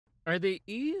Are the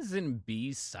E's and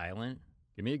B's silent?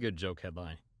 Give me a good joke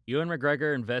headline. Ewan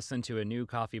McGregor invests into a new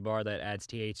coffee bar that adds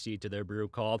THC to their brew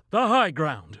called The High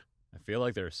Ground. I feel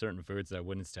like there are certain foods that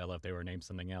wouldn't sell if they were named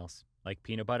something else. Like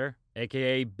peanut butter,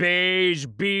 aka beige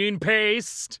bean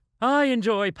paste. I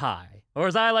enjoy pie, or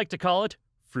as I like to call it,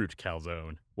 fruit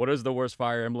calzone. What is the worst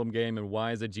Fire Emblem game and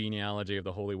why is a genealogy of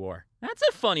the Holy War? That's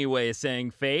a funny way of saying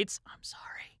Fates. I'm sorry.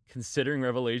 Considering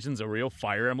Revelation's a real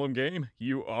Fire Emblem game,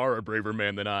 you are a braver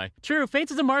man than I. True, Fates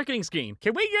is a marketing scheme.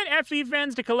 Can we get FE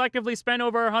fans to collectively spend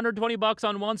over $120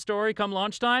 on one story come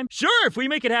launch time? Sure, if we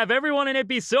make it have everyone in it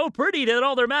be so pretty that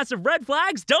all their massive red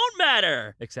flags don't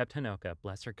matter! Except Hanoka,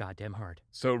 bless her goddamn heart.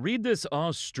 So read this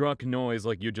awestruck noise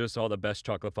like you just saw the best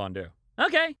chocolate fondue.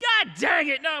 Okay. God dang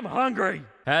it, now I'm hungry!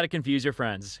 How to confuse your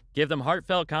friends. Give them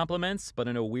heartfelt compliments, but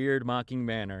in a weird, mocking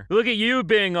manner. Look at you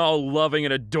being all loving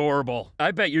and adorable.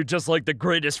 I bet you're just like the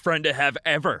greatest friend to have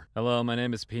ever. Hello, my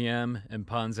name is PM, and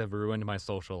puns have ruined my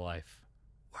social life.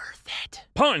 Worth it.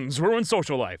 Puns ruin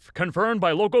social life. Confirmed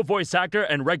by local voice actor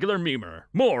and regular memer.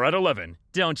 More at 11.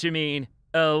 Don't you mean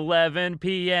 11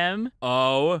 PM?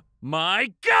 Oh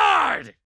my God!